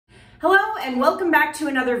And welcome back to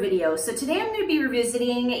another video. So today I'm going to be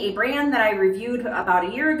revisiting a brand that I reviewed about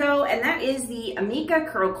a year ago, and that is the Amika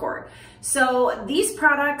Curl Corps. So these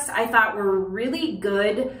products I thought were really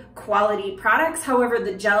good quality products. However,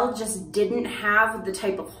 the gel just didn't have the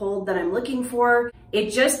type of hold that I'm looking for.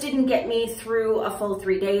 It just didn't get me through a full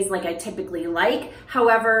 3 days like I typically like.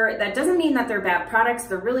 However, that doesn't mean that they're bad products.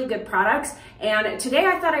 They're really good products. And today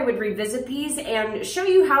I thought I would revisit these and show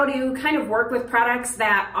you how to kind of work with products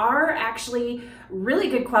that are actually really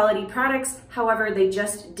good quality products. However, they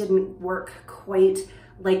just didn't work quite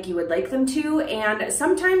like you would like them to. And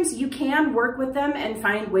sometimes you can work with them and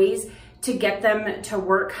find ways to get them to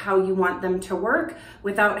work how you want them to work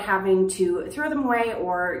without having to throw them away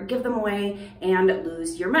or give them away and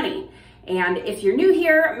lose your money. And if you're new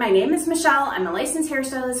here, my name is Michelle. I'm a licensed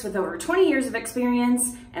hairstylist with over 20 years of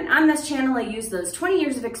experience. And on this channel, I use those 20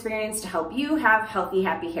 years of experience to help you have healthy,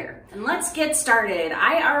 happy hair. And let's get started.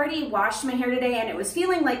 I already washed my hair today and it was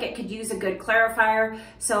feeling like it could use a good clarifier.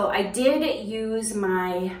 So I did use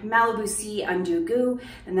my Malibu Sea Undo Goo,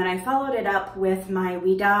 and then I followed it up with my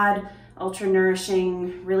Ouidad Ultra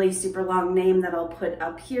Nourishing, really super long name that I'll put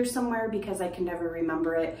up here somewhere because I can never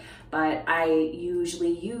remember it. But I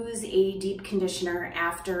usually use a deep conditioner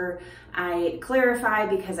after I clarify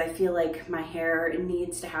because I feel like my hair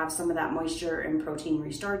needs to have some of that moisture and protein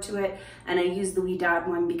restored to it. And I use the Ouidad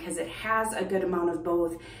one because it has a good amount of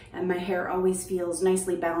both, and my hair always feels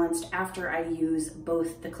nicely balanced after I use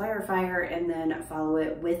both the clarifier and then follow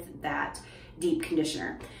it with that deep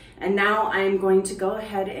conditioner. And now I'm going to go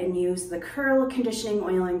ahead and use the Curl Conditioning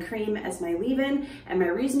Oil and Cream as my leave-in. And my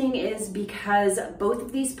reasoning is because both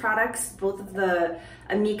of these products, both of the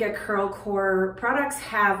Amika Curl Corps products,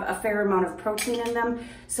 have a fair amount of protein in them.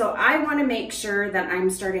 So I want to make sure that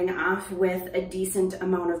I'm starting off with a decent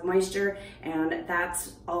amount of moisture, and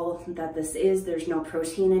that's all that this is. There's no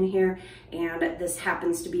protein in here, and this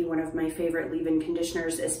happens to be one of my favorite leave-in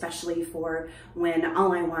conditioners, especially for when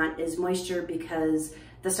all I want is moisture, because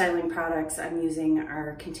the styling products I'm using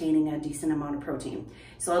are containing a decent amount of protein.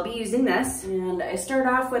 So I'll be using this, and I start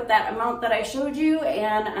off with that amount that I showed you,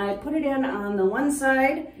 and I put it in on the one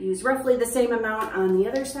side, use roughly the same amount on the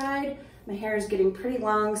other side. My hair is getting pretty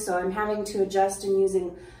long, so I'm having to adjust and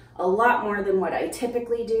using a lot more than what I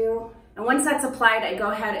typically do. And once that's applied, I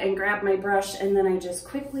go ahead and grab my brush, and then I just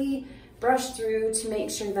quickly brush through to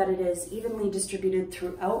make sure that it is evenly distributed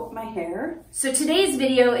throughout my hair. So today's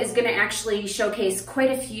video is going to actually showcase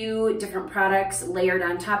quite a few different products layered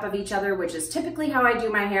on top of each other, which is typically how I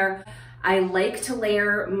do my hair. I like to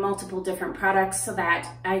layer multiple different products so that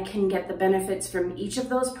I can get the benefits from each of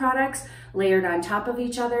those products layered on top of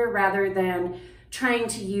each other, rather than trying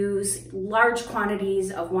to use large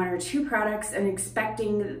quantities of one or two products and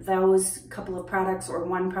expecting those couple of products or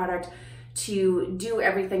one product to do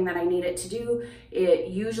everything that I need it to do. It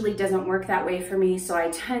usually doesn't work that way for me, so I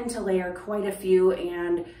tend to layer quite a few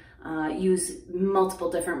and use multiple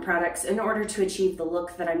different products in order to achieve the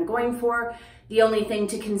look that I'm going for. The only thing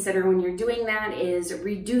to consider when you're doing that is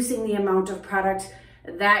reducing the amount of product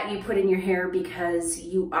that you put in your hair, because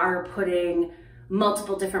you are putting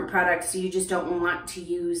multiple different products, so you just don't want to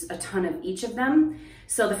use a ton of each of them.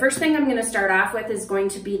 So the first thing I'm going to start off with is going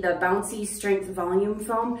to be the Bouncy Strength Volume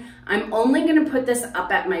Foam. I'm only going to put this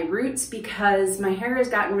up at my roots because my hair has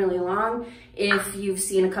gotten really long. If you've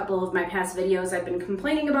seen a couple of my past videos, I've been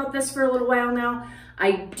complaining about this for a little while now.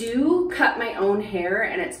 I do cut my own hair,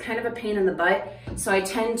 and it's kind of a pain in the butt, so I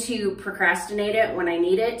tend to procrastinate it when I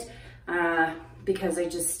need it because I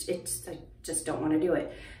just don't want to do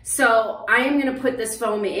it. So I am going to put this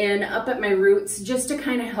foam in up at my roots just to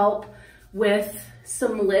kind of help with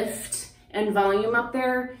some lift and volume up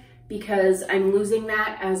there, because I'm losing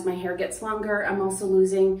that as my hair gets longer. I'm also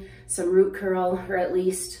losing some root curl, or at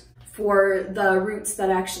least for the roots that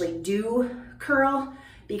actually do curl,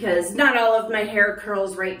 because not all of my hair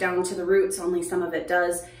curls right down to the roots, only some of it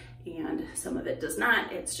does and some of it does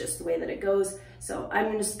not. It's just the way that it goes. So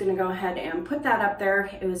I'm just gonna go ahead and put that up there.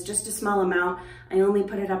 It was just a small amount. I only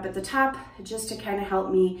put it up at the top just to kind of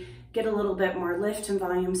help me get a little bit more lift and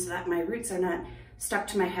volume so that my roots are not stuck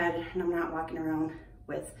to my head and I'm not walking around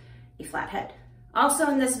with a flat head. Also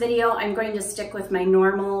in this video, I'm going to stick with my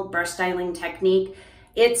normal brush styling technique.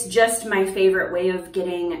 It's just my favorite way of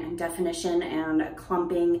getting definition and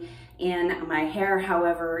clumping in my hair.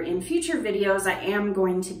 However, in future videos, I am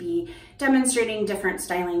going to be demonstrating different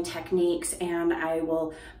styling techniques, and I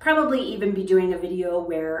will probably even be doing a video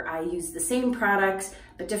where I use the same products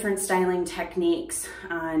but different styling techniques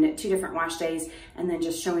on 2 different wash days, and then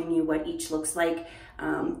just showing you what each looks like.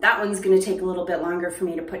 That one's going to take a little bit longer for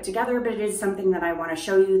me to put together, but it is something that I want to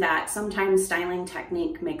show you, that sometimes styling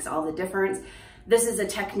technique makes all the difference. This is a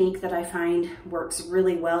technique that I find works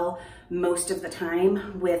really well most of the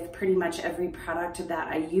time with pretty much every product that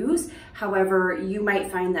I use. However, you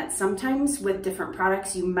might find that sometimes with different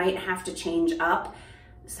products, you might have to change up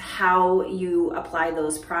how you apply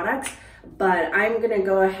those products. But I'm going to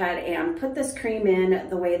go ahead and put this cream in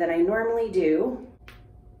the way that I normally do.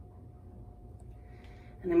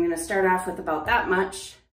 And I'm going to start off with about that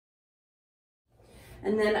much.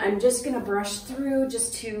 And then I'm just going to brush through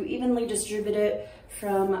just to evenly distribute it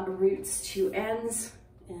from roots to ends.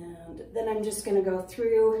 And then I'm just going to go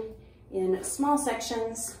through in small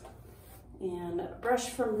sections and brush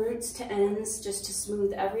from roots to ends just to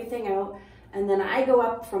smooth everything out. And then I go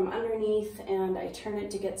up from underneath and I turn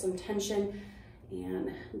it to get some tension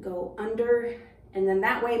and go under. And then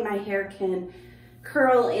that way my hair can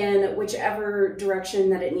curl in whichever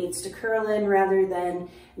direction that it needs to curl in, rather than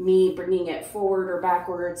me bringing it forward or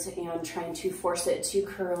backwards and trying to force it to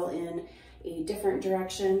curl in a different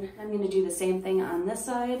direction. I'm going to do the same thing on this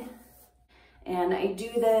side. And I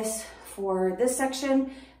do this for this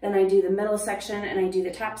section, then I do the middle section, and I do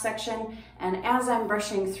the top section. And as I'm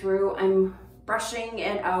brushing through, I'm brushing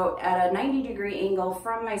it out at a 90-degree angle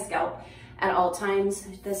from my scalp at all times.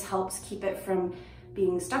 This helps keep it from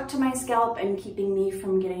being stuck to my scalp and keeping me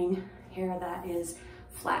from getting hair that is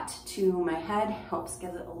flat to my head. Helps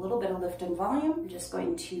give it a little bit of lift and volume. I'm just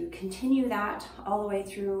going to continue that all the way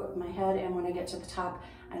through my head, and when I get to the top,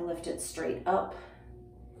 I lift it straight up.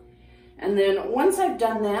 And then once I've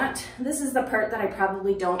done that, this is the part that I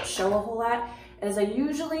probably don't show a whole lot, is I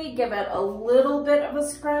usually give it a little bit of a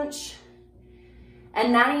scrunch,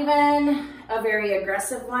 and not even a very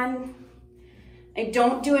aggressive one. I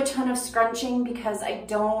don't do a ton of scrunching because I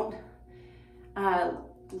don't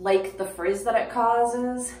like the frizz that it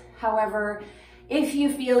causes. However, if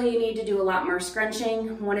you feel you need to do a lot more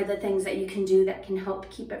scrunching, one of the things that you can do that can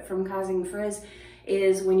help keep it from causing frizz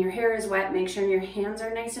is when your hair is wet, make sure your hands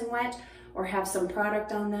are nice and wet or have some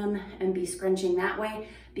product on them and be scrunching that way.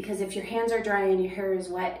 Because if your hands are dry and your hair is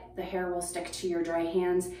wet, the hair will stick to your dry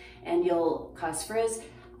hands and you'll cause frizz.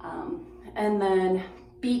 And then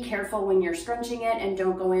be careful when you're scrunching it and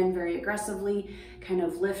don't go in very aggressively. Kind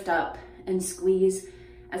of lift up and squeeze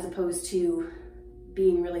as opposed to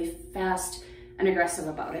being really fast and aggressive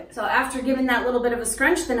about it. So after giving that little bit of a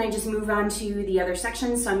scrunch, then I just move on to the other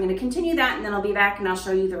sections. So I'm going to continue that, and then I'll be back and I'll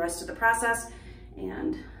show you the rest of the process.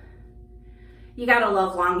 And you gotta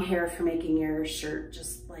love long hair for making your shirt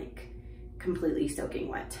just like completely soaking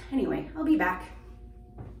wet. Anyway, I'll be back.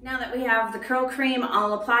 Now that we have the curl cream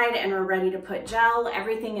all applied and we're ready to put gel,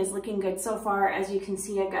 everything is looking good so far. As you can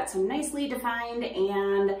see, I've got some nicely defined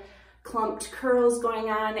and clumped curls going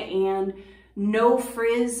on and no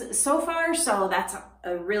frizz so far, so that's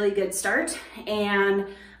a really good start. And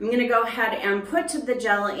I'm gonna go ahead and put the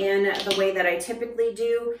gel in the way that I typically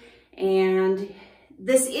do. And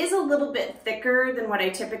this is a little bit thicker than what I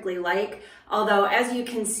typically like, although as you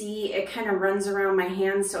can see, it kind of runs around my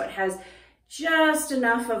hands, so it has just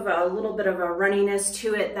enough of a little bit of a runniness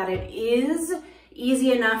to it that it is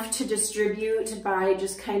easy enough to distribute by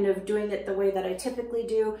just kind of doing it the way that I typically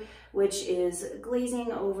do, which is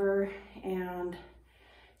glazing over and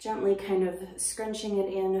gently kind of scrunching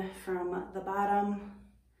it in from the bottom,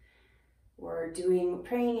 or doing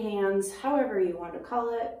praying hands, however you want to call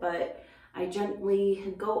it, but I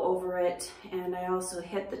gently go over it, and I also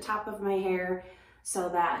hit the top of my hair so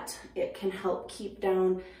that it can help keep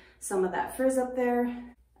down some of that frizz up there,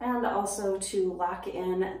 and also to lock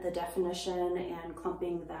in the definition and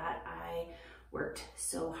clumping that I worked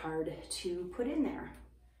so hard to put in there.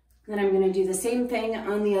 Then I'm going to do the same thing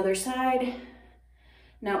on the other side.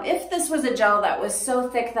 Now, if this was a gel that was so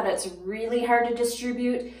thick that it's really hard to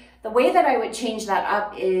distribute, the way that I would change that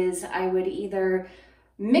up is I would either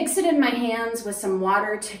mix it in my hands with some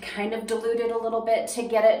water to kind of dilute it a little bit to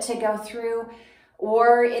get it to go through,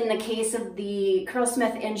 or in the case of the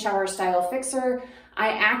Curlsmith in-shower style fixer, I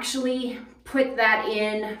actually put that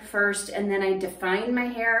in first and then I define my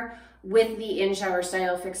hair with the in-shower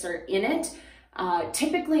style fixer in it.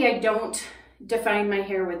 Typically I don't define my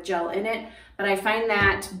hair with gel in it, but I find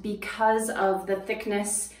that because of the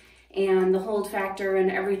thickness and the hold factor and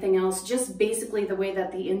everything else, just basically the way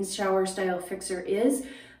that the in-shower style fixer is,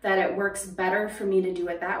 that it works better for me to do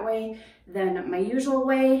it that way than my usual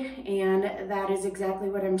way. And that is exactly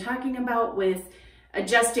what I'm talking about with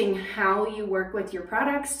adjusting how you work with your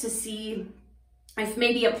products to see if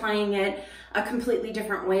maybe applying it a completely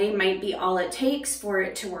different way might be all it takes for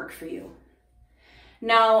it to work for you.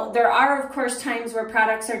 Now, there are, of course, times where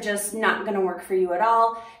products are just not going to work for you at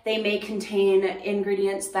all. They may contain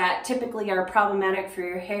ingredients that typically are problematic for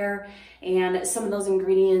your hair, and some of those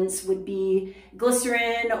ingredients would be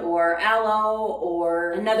glycerin or aloe,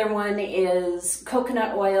 or another one is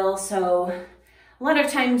coconut oil. So a lot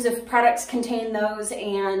of times if products contain those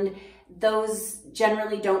and those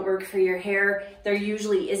generally don't work for your hair, there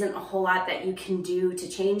usually isn't a whole lot that you can do to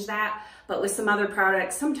change that. But with some other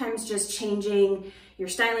products, sometimes just changing your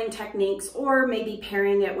styling techniques or maybe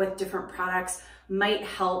pairing it with different products might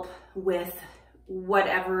help with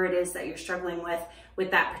whatever it is that you're struggling with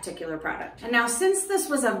that particular product. And now, since this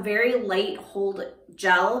was a very light hold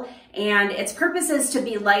gel and its purpose is to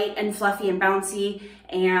be light and fluffy and bouncy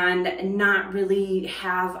and not really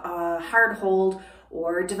have a hard hold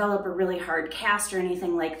or develop a really hard cast or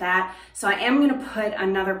anything like that, so I am going to put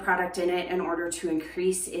another product in it in order to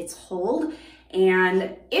increase its hold.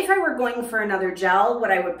 And if I were going for another gel, what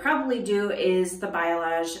I would probably do is the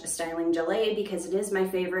Biolage Styling Gelée, because it is my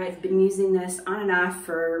favorite. I've been using this on and off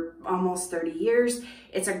for almost 30 years.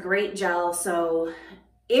 It's a great gel, so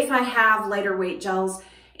if I have lighter weight gels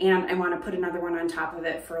and I want to put another one on top of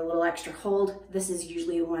it for a little extra hold, this is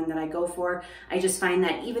usually the one that I go for. I just find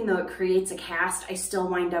that even though it creates a cast, I still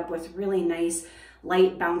wind up with really nice,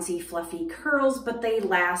 light, bouncy, fluffy curls, but they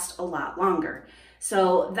last a lot longer.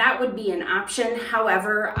 So that would be an option.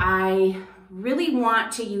 However, I really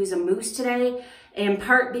want to use a mousse today, in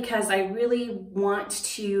part because I really want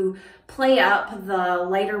to play up the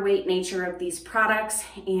lighter weight nature of these products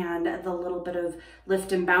and the little bit of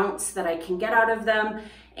lift and bounce that I can get out of them.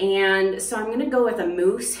 And so I'm going to go with a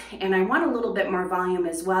mousse, and I want a little bit more volume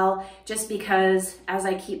as well, just because, as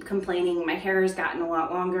I keep complaining, my hair has gotten a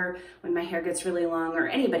lot longer. When my hair gets really long, or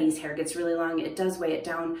anybody's hair gets really long, it does weigh it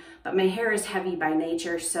down, but my hair is heavy by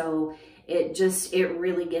nature, so it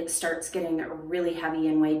really starts getting really heavy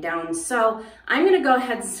and weighed down. So I'm going to go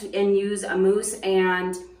ahead and use a mousse,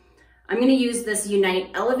 and I'm going to use this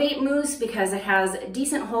Unite Elevate mousse because it has a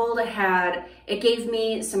decent hold. It gave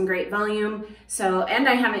me some great volume. So, and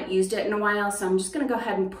I haven't used it in a while, so I'm just going to go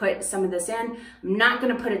ahead and put some of this in. I'm not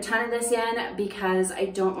going to put a ton of this in because I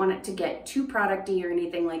don't want it to get too producty or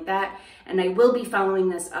anything like that. And I will be following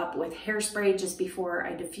this up with hairspray just before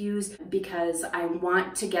I diffuse, because I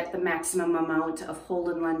want to get the maximum amount of hold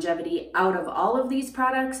and longevity out of all of these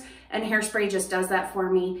products. And hairspray just does that for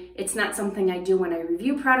me. It's not something I do when I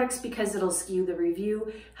review products because it'll skew the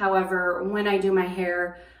review. However, when I do my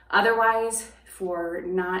hair otherwise for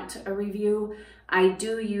not a review, I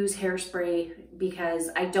do use hairspray because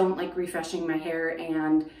I don't like refreshing my hair,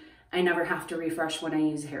 and I never have to refresh when I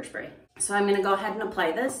use hairspray. So I'm going to go ahead and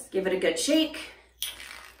apply this, give it a good shake.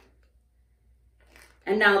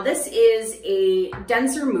 And now this is a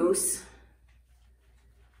denser mousse.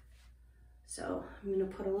 So I'm going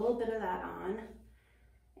to put a little bit of that on.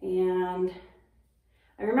 And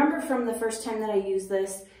I remember from the first time that I used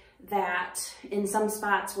this that in some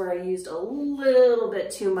spots where I used a little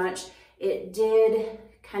bit too much, it did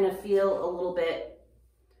kind of feel a little bit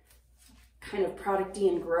kind of producty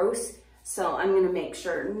and gross. So I'm going to make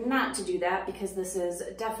sure not to do that, because this is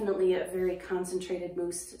definitely a very concentrated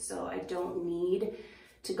mousse, so I don't need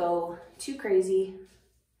to go too crazy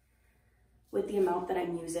with the amount that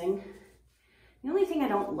I'm using. The only thing I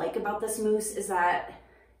don't like about this mousse is that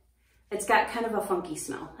it's got kind of a funky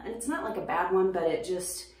smell, and it's not like a bad one, but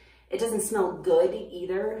it doesn't smell good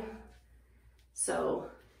either. So,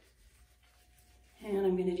 and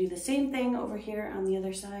I'm going to do the same thing over here on the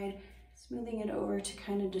other side, smoothing it over to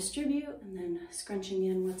kind of distribute, and then scrunching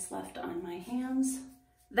in what's left on my hands.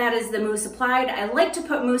 That is the mousse applied. I like to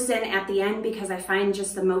put mousse in at the end because I find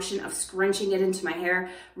just the motion of scrunching it into my hair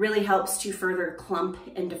really helps to further clump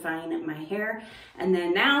and define my hair. And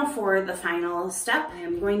then now for the final step, I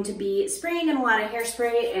am going to be spraying in a lot of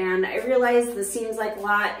hairspray, and I realize this seems like a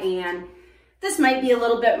lot, and this might be a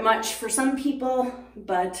little bit much for some people,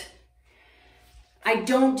 but I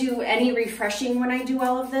don't do any refreshing when I do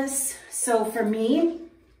all of this. So for me,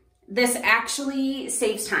 this actually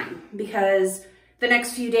saves time, because the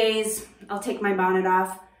next few days, I'll take my bonnet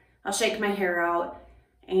off, I'll shake my hair out,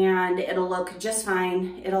 and it'll look just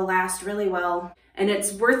fine. It'll last really well. And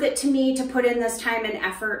it's worth it to me to put in this time and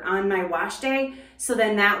effort on my wash day. So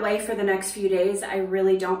then that way for the next few days, I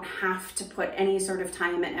really don't have to put any sort of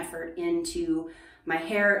time and effort into my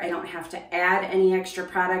hair. I don't have to add any extra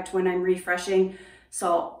product when I'm refreshing.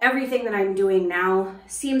 So everything that I'm doing now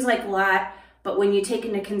seems like a lot, but when you take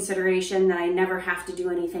into consideration that I never have to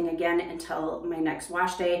do anything again until my next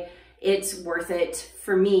wash day, it's worth it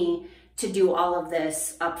for me to do all of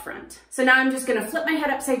this up front. So now I'm just gonna flip my head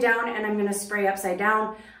upside down and I'm gonna spray upside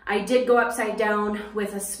down. I did go upside down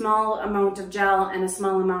with a small amount of gel and a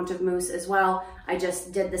small amount of mousse as well. I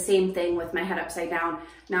just did the same thing with my head upside down.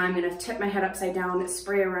 Now I'm gonna tip my head upside down,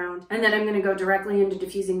 spray around, and then I'm gonna go directly into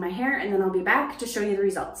diffusing my hair, and then I'll be back to show you the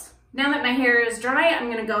results. Now that my hair is dry, I'm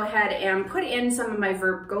gonna go ahead and put in some of my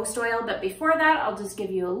Verb Ghost Oil, but before that, I'll just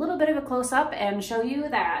give you a little bit of a close-up and show you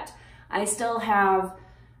that I still have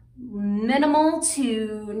minimal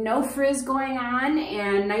to no frizz going on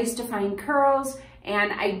and nice defined curls,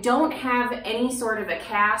 and I don't have any sort of a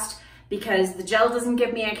cast because the gel doesn't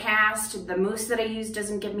give me a cast, the mousse that I use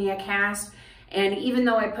doesn't give me a cast, and even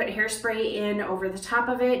though I put hairspray in over the top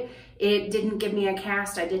of it, it didn't give me a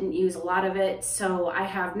cast. I didn't use a lot of it, so I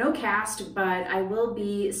have no cast, but I will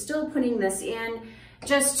be still putting this in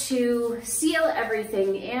just to seal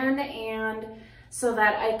everything in and so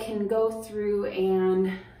that I can go through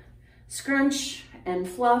and scrunch and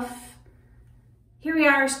fluff. Here we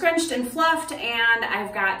are, scrunched and fluffed, and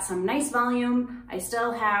I've got some nice volume. I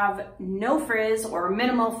still have no frizz or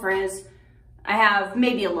minimal frizz. I have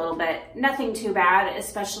maybe a little bit, nothing too bad,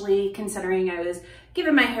 especially considering I was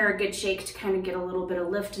giving my hair a good shake to kind of get a little bit of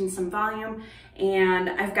lift and some volume. And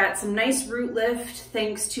I've got some nice root lift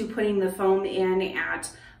thanks to putting the foam in at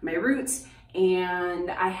my roots.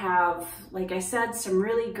 And I have, like I said, some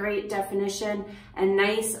really great definition and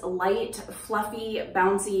nice, light, fluffy,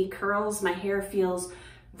 bouncy curls. My hair feels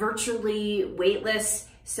virtually weightless.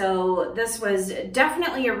 So this was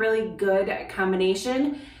definitely a really good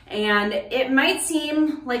combination. And it might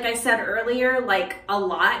seem, like I said earlier, like a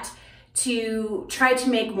lot to try to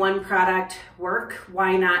make one product work.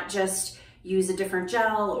 Why not just use a different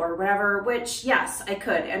gel or whatever, which yes, I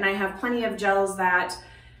could. And I have plenty of gels that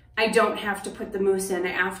I don't have to put the mousse in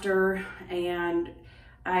after, and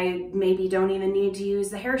I maybe don't even need to use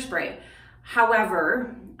the hairspray.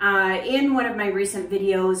 However, in one of my recent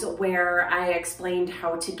videos where I explained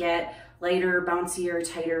how to get lighter, bouncier,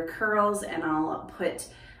 tighter curls, and I'll put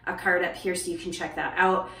a card up here so you can check that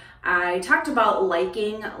out, I talked about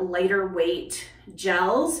liking lighter weight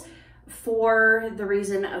gels for the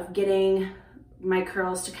reason of getting my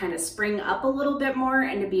curls to kind of spring up a little bit more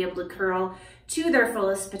and to be able to curl to their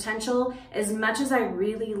fullest potential. As much as I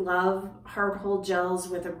really love hard hold gels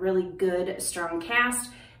with a really good strong cast,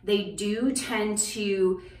 they do tend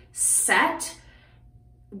to set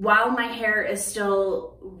while my hair is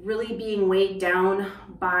still really being weighed down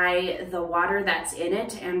by the water that's in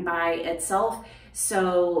it and by itself.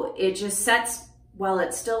 So it just sets while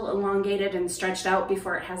it's still elongated and stretched out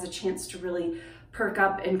before it has a chance to really perk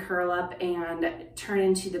up and curl up and turn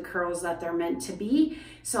into the curls that they're meant to be.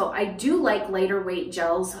 So I do like lighter weight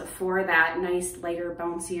gels for that nice, lighter,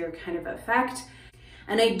 bouncier kind of effect.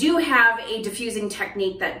 And I do have a diffusing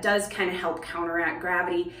technique that does kind of help counteract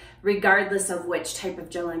gravity regardless of which type of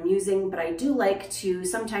gel I'm using, but I do like to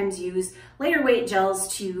sometimes use lighter weight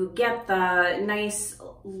gels to get the nice,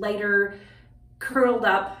 lighter, curled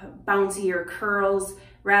up, bouncier curls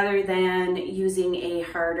rather than using a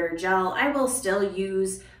harder gel. I will still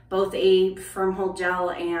use both a firm hold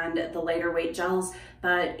gel and the lighter weight gels,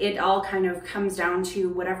 but it all kind of comes down to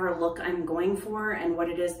whatever look I'm going for and what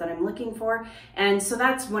it is that I'm looking for. And so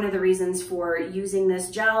that's one of the reasons for using this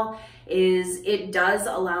gel, is it does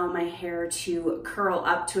allow my hair to curl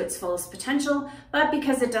up to its fullest potential, but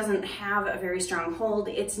because it doesn't have a very strong hold,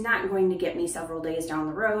 it's not going to get me several days down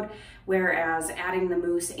the road, whereas adding the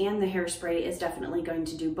mousse and the hairspray is definitely going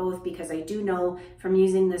to do both, because I do know from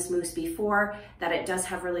using this mousse before that it does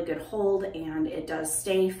have really good hold and it does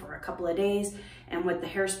stay for a couple of days. And with the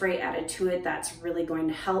hairspray added to it, that's really going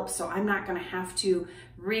to help. So I'm not gonna have to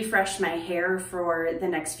refresh my hair for the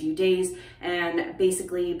next few days. And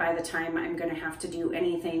basically by the time I'm gonna have to do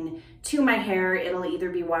anything to my hair, it'll either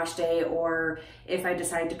be wash day, or if I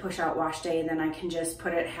decide to push out wash day, then I can just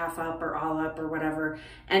put it half up or all up or whatever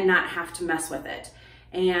and not have to mess with it.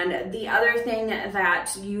 And the other thing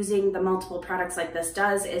that using the multiple products like this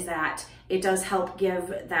does is that it does help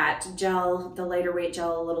give that gel, the lighter weight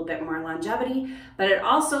gel, a little bit more longevity, but it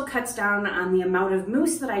also cuts down on the amount of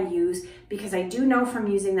mousse that I use, because I do know from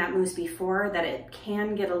using that mousse before that it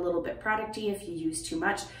can get a little bit producty if you use too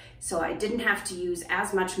much. So I didn't have to use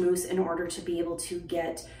as much mousse in order to be able to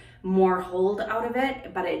get more hold out of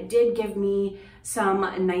it, but it did give me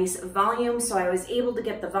some nice volume. So I was able to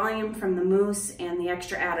get the volume from the mousse and the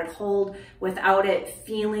extra added hold without it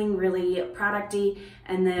feeling really producty.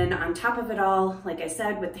 And then on top of it all, like I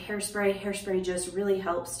said, with the hairspray just really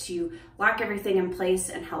helps to lock everything in place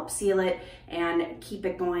and help seal it and keep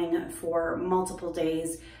it going for multiple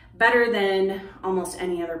days better than almost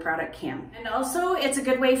any other product can. And also it's a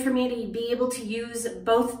good way for me to be able to use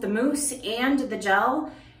both the mousse and the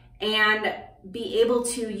gel and be able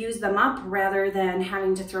to use them up rather than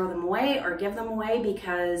having to throw them away or give them away,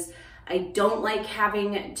 because I don't like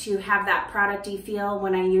having to have that producty feel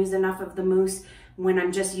when I use enough of the mousse when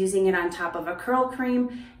I'm just using it on top of a curl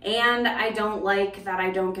cream, and I don't like that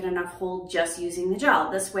I don't get enough hold just using the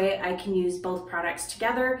gel. This way I can use both products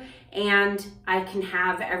together and I can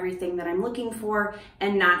have everything that I'm looking for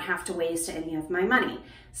and not have to waste any of my money.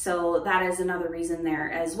 So that is another reason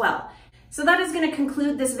there as well. So that is going to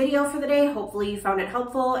conclude this video for the day. Hopefully you found it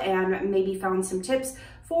helpful and maybe found some tips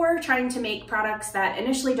for trying to make products that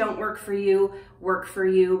initially don't work for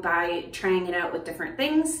you by trying it out with different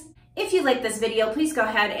things. If you like this video, please go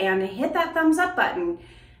ahead and hit that thumbs up button.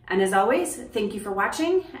 And as always, thank you for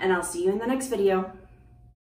watching, and I'll see you in the next video.